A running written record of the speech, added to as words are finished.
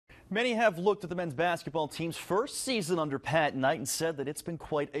Many have looked at the men's basketball team's first season under Pat Knight and said that it's been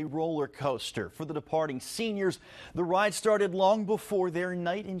quite a roller coaster. For the departing seniors, the ride started long before their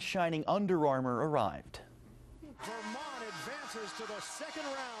knight in shining Under Armour arrived. Vermont advances to the second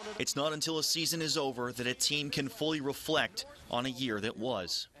round. It's not until a season is over that a team can fully reflect on a year that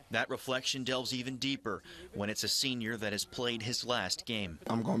was. That reflection delves even deeper when it's a senior that has played his last game.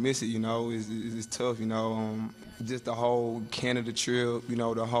 I'm going to miss it, you know. It's tough, you know. Just the whole Canada trip, you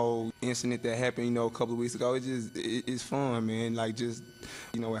know, the whole incident that happened, you know, a couple of weeks ago. It's fun, man. Like, just,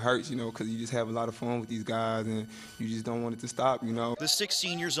 you know, it hurts, you know, because you just have a lot of fun with these guys and you just don't want it to stop, you know. The 6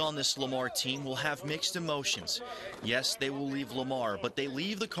 seniors on this Lamar team will have mixed emotions. Yes, they will leave Lamar, but they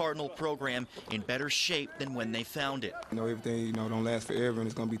leave the Cardinal program in better shape than when they found it. You know, everything, you know, don't last forever, and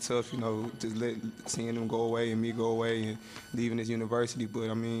it's going to be tough, you know, just seeing them go away and me go away and leaving this university.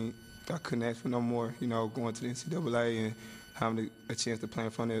 But, I mean, I couldn't ask for no more, you know, going to the NCAA and having a chance to play in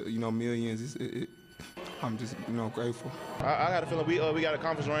front of, you know, millions. I'm just, you know, grateful. I got a feeling we got a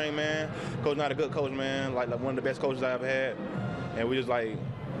conference ring, man. Coach Knight a good coach, man, like one of the best coaches I ever had. And we just like,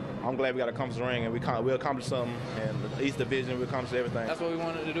 I'm glad we got a conference ring and we accomplished something. And the East Division, we accomplished everything. That's what we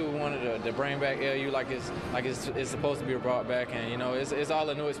wanted to do. We wanted to bring back LU like it's supposed to be brought back. And, you know, it's all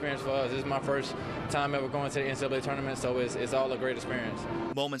a new experience for us. This is my first time ever going to the NCAA tournament, so it's all a great experience.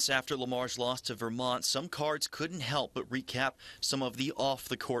 Moments after Lamar's loss to Vermont, some Cards couldn't help but recap some of the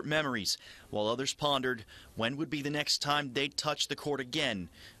off-the-court memories, while others pondered when would be the next time they'd touch the court again,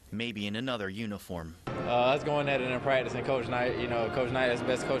 maybe in another uniform. Us going at it in practice, and Coach Knight, you know, Coach Knight is the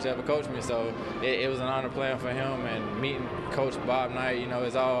best coach that ever coached me, so it was an honor playing for him, and meeting Coach Bob Knight, you know,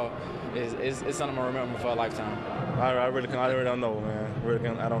 it's something I'll remember for a lifetime. I really don't know,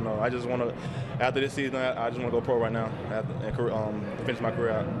 man. I don't know. I just want to, after this season, I just want to go pro right now and finish my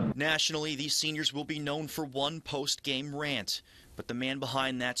career out. Nationally, these seniors will be known for one post-game rant. But the man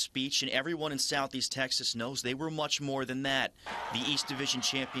behind that speech and everyone in Southeast Texas knows they were much more than that. The East Division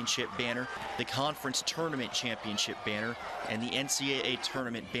Championship banner, the Conference Tournament Championship banner, and the NCAA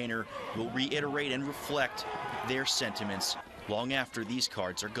Tournament banner will reiterate and reflect their sentiments long after these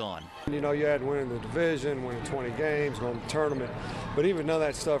cards are gone. You know, you had winning the division, winning 20 games, going to the tournament, but even none of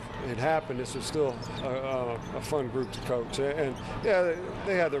that stuff had happened. This was still a fun group to coach. And yeah,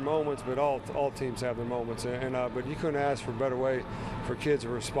 they had their moments, but all teams have their moments. But you couldn't ask for a better way for kids to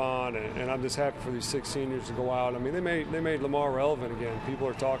respond. And I'm just happy for these 6 seniors to go out. I mean, they made Lamar relevant again. People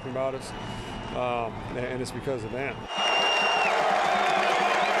are talking about us, and it's because of them.